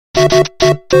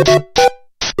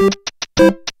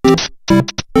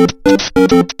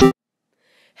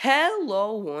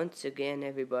Hello once again,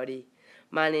 everybody.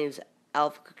 My name is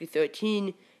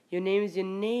AlphaCookie13. Your name is your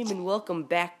name, and welcome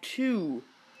back to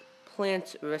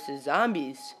Plants vs.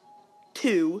 Zombies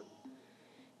 2.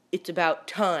 It's about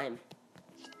time.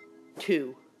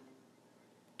 2.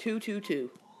 2, 2, 2.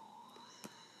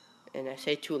 And I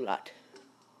say 2 a lot.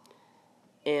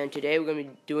 And today we're going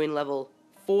to be doing level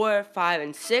 4, 5,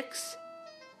 and 6.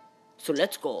 So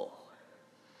let's go.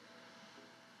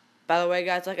 By the way,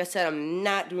 guys, like I said, I'm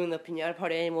not doing the pinata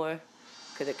party anymore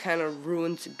because it kind of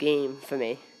ruins the game for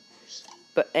me.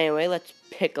 But anyway, let's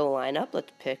pick a lineup.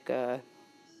 Let's pick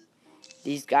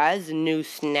these guys, the new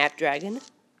Snapdragon.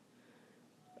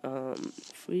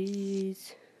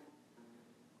 Freeze.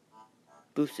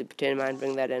 Boosted potato mine,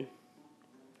 bring that in.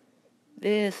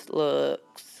 This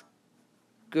looks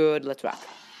good. Let's rock.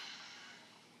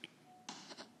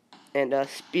 And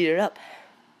speed it up.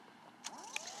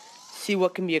 See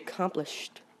what can be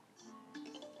accomplished.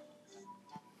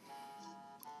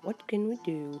 What can we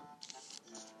do?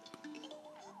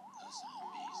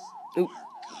 Oop.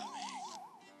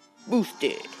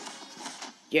 Boosted.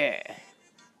 Yeah.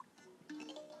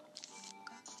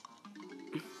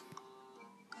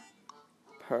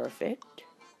 Perfect.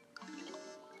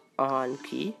 On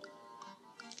key.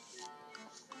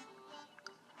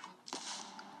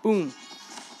 Boom.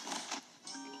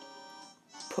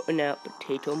 Putting out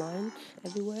potato mines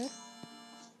everywhere.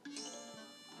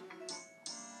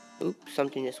 Oops,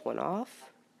 something just went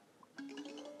off.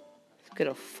 Let's get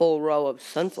a full row of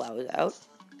sunflowers out.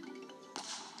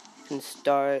 And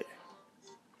start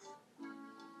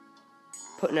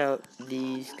putting out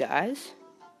these guys.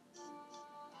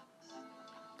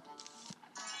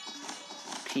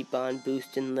 Keep on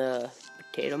boosting the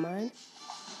potato mine.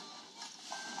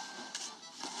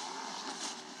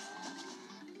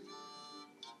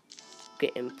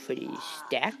 Getting pretty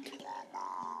stacked.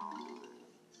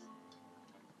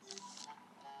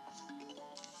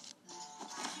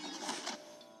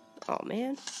 Oh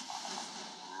man.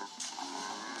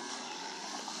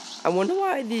 I wonder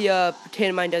why the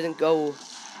potato mine doesn't go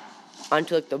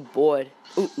onto like the board.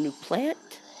 Ooh, new plant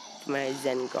for my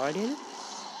Zen garden.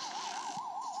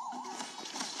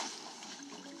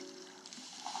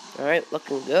 Alright,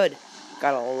 looking good.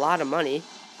 Got a lot of money.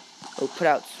 We'll put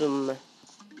out some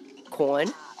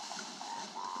corn.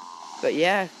 But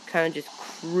yeah, kind of just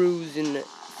cruising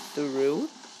through.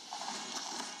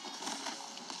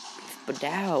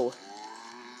 Spadow.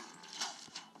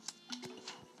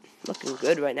 Looking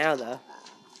good right now, though.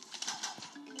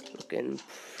 Looking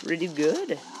pretty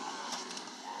good.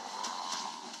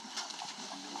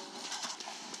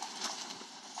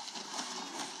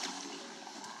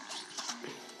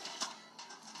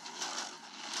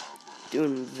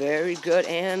 Doing very good,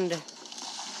 and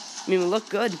I mean, we look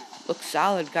good. Look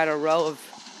solid. Got a row of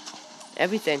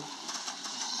everything.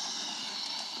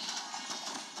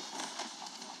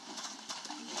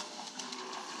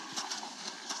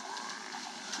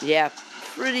 Yeah,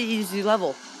 pretty easy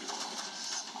level.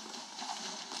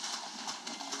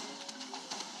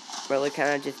 Really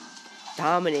kind of just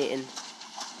dominating.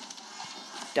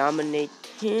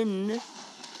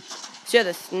 So yeah,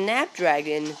 the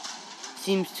Snapdragon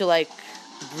seems to like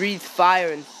breathe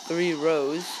fire in 3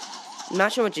 rows. I'm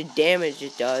not sure how much damage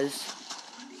it does,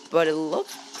 but it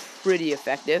looks pretty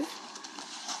effective.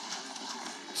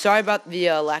 Sorry about the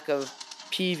lack of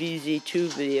PVZ2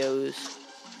 videos.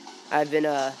 I've been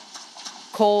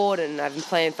cold, and I've been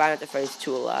playing Final Nights at Freddy's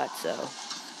 2 a lot, so.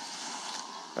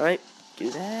 Alright, do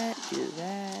that.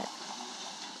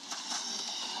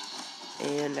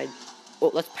 And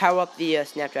let's power up the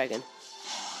Snapdragon.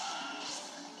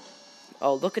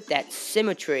 Oh, look at that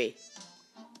symmetry.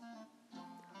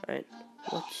 Alright,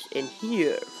 what's in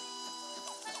here?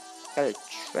 Got a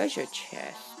treasure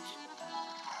chest.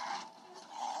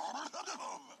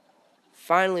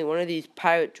 Finally, one of these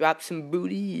pirates dropped some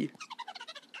booty.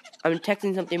 I'm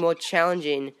detecting something more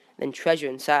challenging than treasure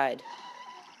inside.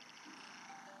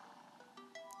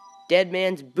 Dead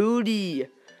man's booty.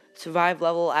 Survive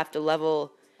level after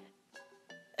level.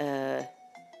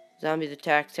 Zombies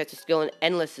attack sets a skill in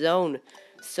endless zone.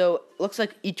 So, looks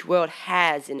like each world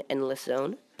has an endless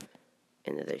zone.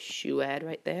 And there's a shoe ad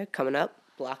right there coming up.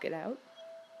 Block it out.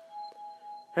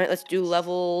 Alright, let's do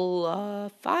level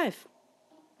 5.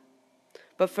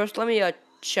 But first, let me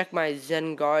check my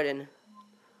Zen garden.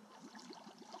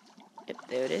 Yep,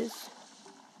 there it is.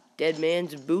 Dead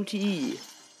man's booty.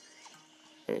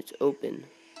 And it's open.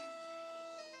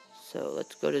 So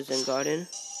let's go to Zen garden.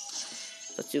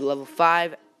 Let's do level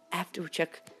 5 after we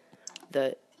check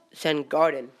the Zen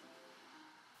garden.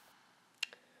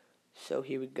 So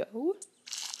here we go.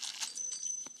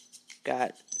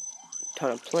 Got a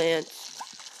ton of plants.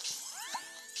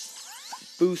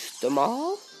 Boost them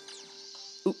all.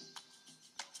 Oop.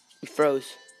 We froze.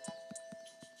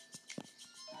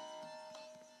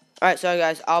 Alright, sorry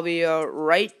guys, I'll be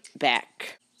right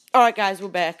back. Alright guys, we're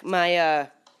back. The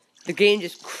game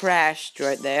just crashed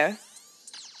right there.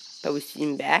 But we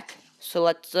seem back. So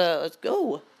let's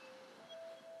go.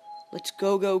 Let's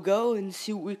go and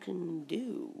see what we can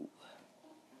do.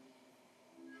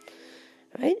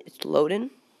 Alright, it's loading.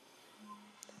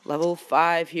 Level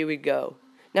 5, here we go.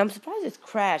 Now I'm surprised it's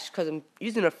crashed because I'm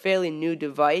using a fairly new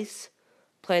device.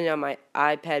 Playing on my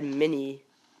iPad mini.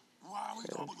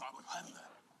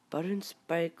 Butter and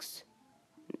spikes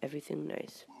and everything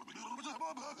nice.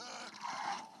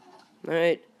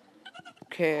 Alright. Who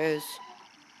cares?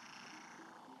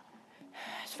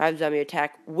 Survive zombie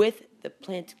attack with the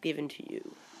plants given to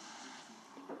you.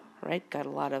 Alright, got a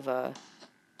lot of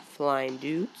flying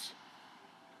dudes.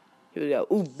 Here we go.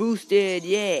 Ooh, boosted,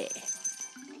 yeah.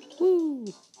 Woo.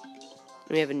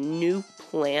 We have a new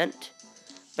plant,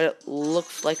 but it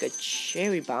looks like a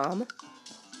cherry bomb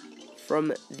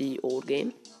from the old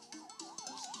game.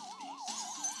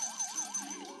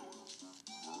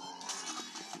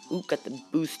 Ooh, got the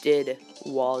boosted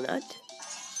walnut.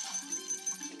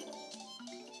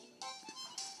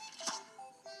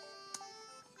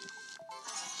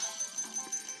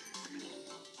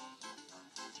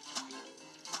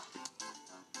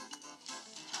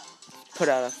 Put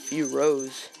out a few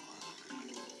rows.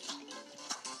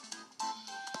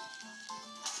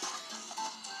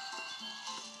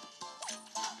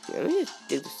 Yeah, let me just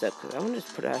dig this up because I want to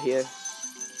just put it out here.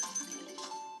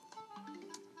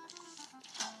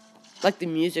 Like the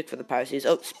music for the piracies.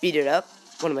 Oh, speed it up.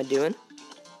 What am I doing?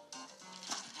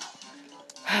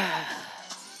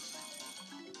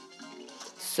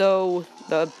 So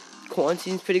the corn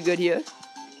seems pretty good here.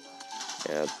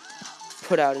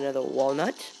 Put out another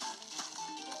walnut.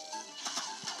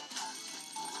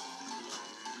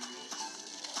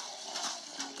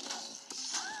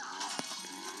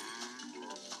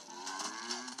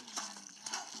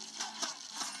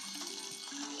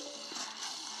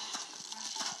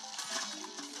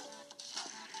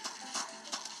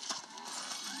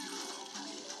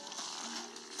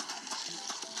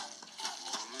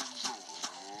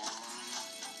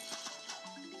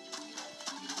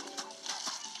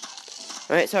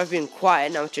 Alright, sorry for being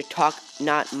quiet,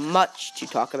 not much to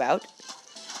talk about.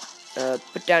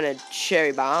 Put down a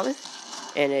cherry bomb,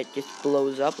 and it just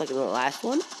blows up like in the last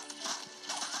one.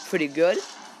 Pretty good.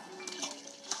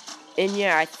 And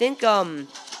yeah, I think,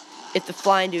 if the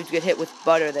flying dudes get hit with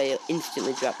butter, they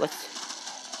instantly drop.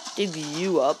 Let's dig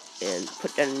you up and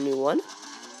put down a new one.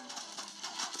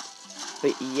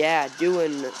 But yeah,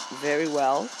 doing very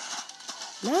well.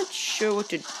 Not sure what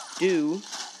to do.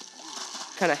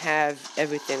 Kind of have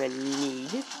everything I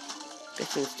need.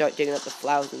 Guess I'm gonna start digging up the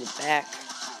flowers in the back.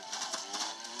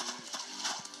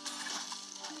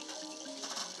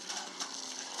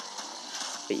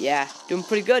 But yeah, doing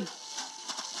pretty good.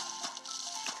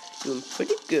 Doing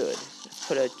pretty good. Let's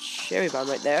put a cherry bomb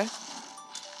right there.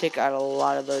 Take out a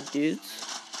lot of the dudes.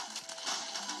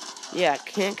 Yeah,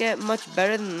 can't get much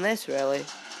better than this, really.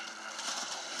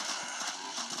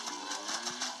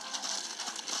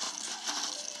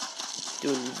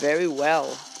 Doing very well.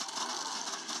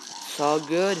 It's all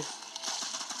good.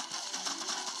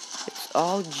 It's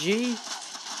all G.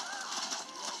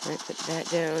 Alright, put that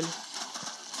down.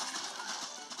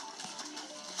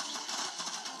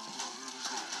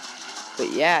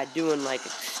 But yeah, doing like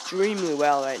extremely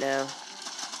well right now.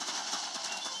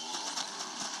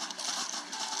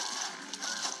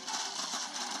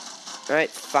 Alright,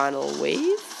 final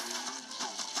wave.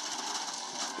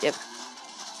 Yep.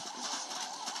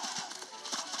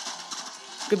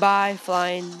 Goodbye,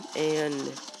 flying, and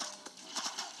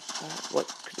what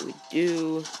could we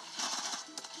do?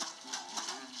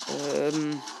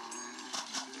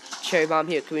 Cherry bomb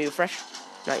here. Can we refresh?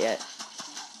 Not yet.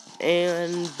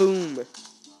 And boom.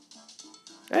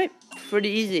 Alright, pretty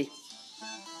easy.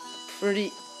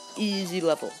 Pretty easy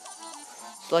level.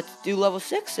 So let's do level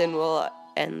 6 and we'll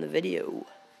end the video.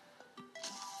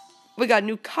 We got a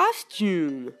new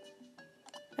costume.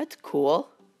 That's cool.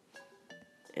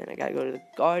 And I gotta go to the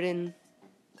garden.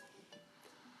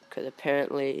 Because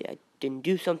apparently I didn't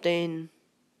do something.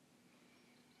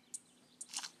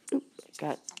 Oop, I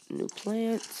got new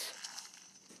plants.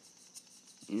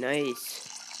 Nice.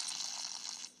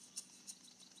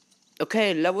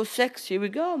 Okay, level 6, here we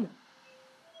go.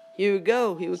 Here we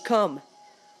go, here we come.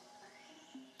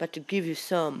 About to give you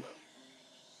some.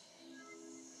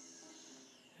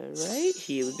 Alright,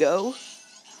 here we go.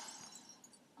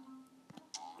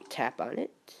 tap on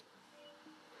it.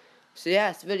 So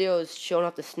yeah, this video is showing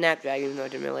off the Snapdragon, even though I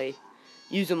didn't really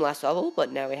use them last level,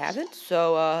 but now we have it.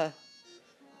 So, a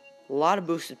lot of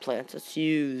boosted plants. Let's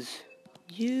use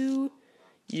you.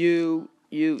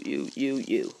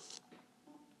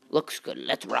 Looks good.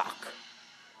 Let's rock.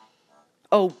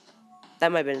 Oh,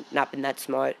 that might have not been that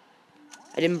smart.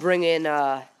 I didn't bring in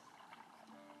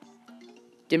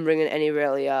any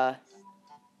really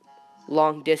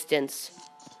long distance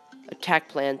attack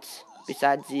plants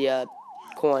besides the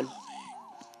corn.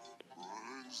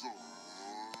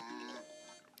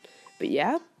 But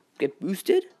yeah, get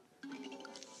boosted. I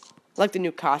like the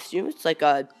new costume. It's like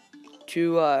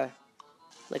two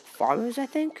like farmers, I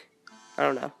think. I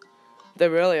don't know. They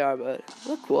really are, but they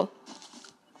look cool.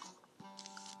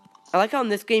 I like how in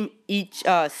this game each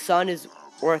sun is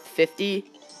worth 50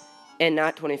 and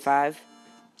not 25.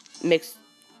 It makes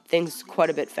things quite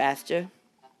a bit faster.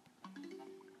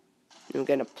 And we're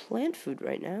getting a plant food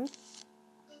right now.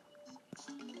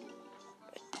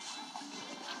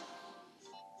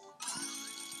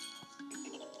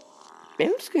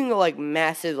 Maybe I'm just gonna go like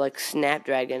massive like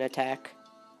Snapdragon attack.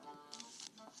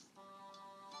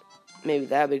 Maybe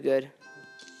that'd be good.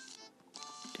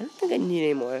 I don't think I need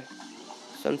any more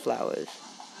sunflowers.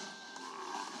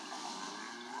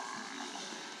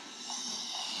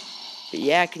 But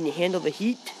yeah, can you handle the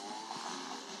heat?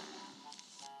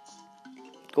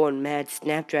 Going mad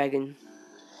Snapdragon.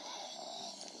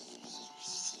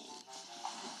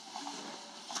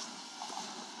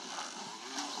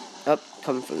 Up,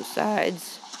 coming from the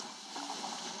sides.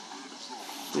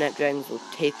 Snapdragons will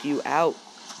take you out.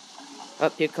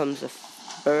 Up, here comes the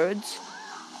birds.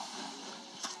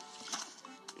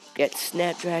 Get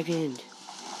Snapdragoned.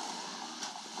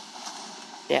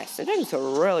 Yeah, Snapdragons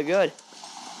are really good.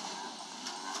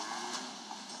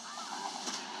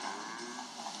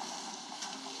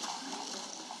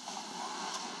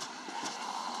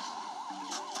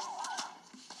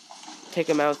 Take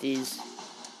them out, these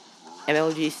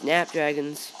MLG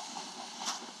Snapdragons.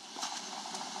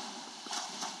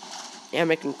 Yeah, I'm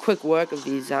making quick work of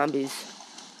these zombies.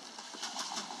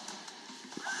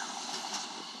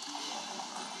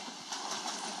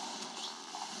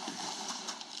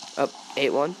 Up,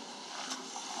 8-1.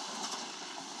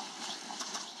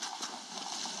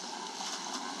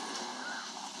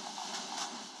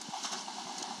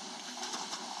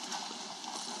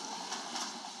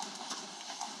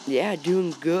 Yeah,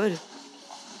 doing good.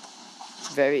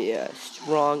 Very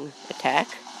strong attack.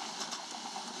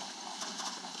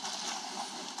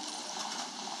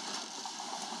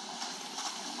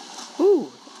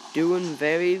 Whew, doing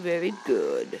very, very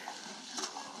good.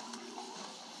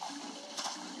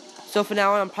 So for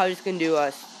now on, I'm probably just gonna do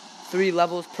 3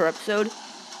 levels per episode.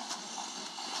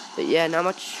 But yeah, not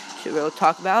much to really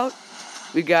talk about.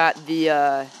 We got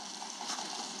the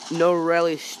no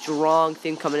really strong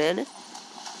thing coming in.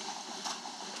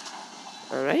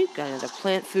 Alright, got another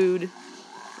plant food.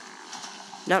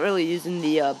 Not really using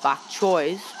the bok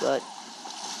choys, but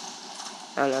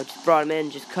I don't know, just brought them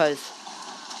in just cause.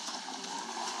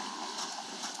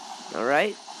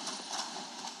 Alright.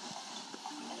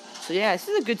 So yeah, this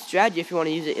is a good strategy if you want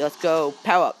to use it. Let's go.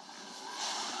 Power up.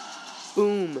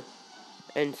 Boom.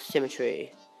 And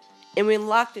symmetry. And we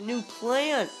unlocked a new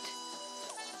plant.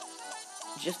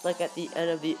 Just like at the end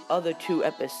of the other 2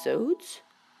 episodes.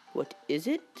 What is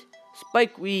it?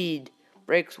 Spikeweed.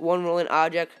 Breaks one rolling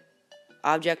object.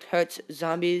 Object hurts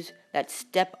zombies that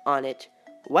step on it.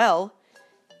 Well,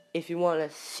 if you want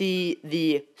to see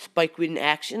the Spikeweed in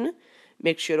action,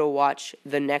 make sure to watch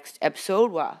the next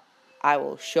episode where I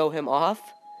will show him off.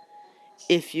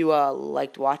 If you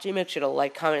liked watching, make sure to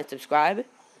like, comment, and subscribe.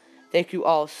 Thank you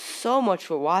all so much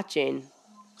for watching.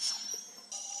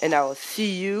 And I will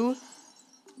see you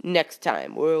next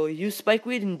time, where we'll use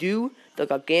Spikeweed and do the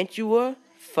Gargantua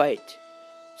fight.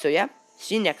 So yeah,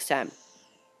 see you next time.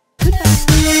 Goodbye.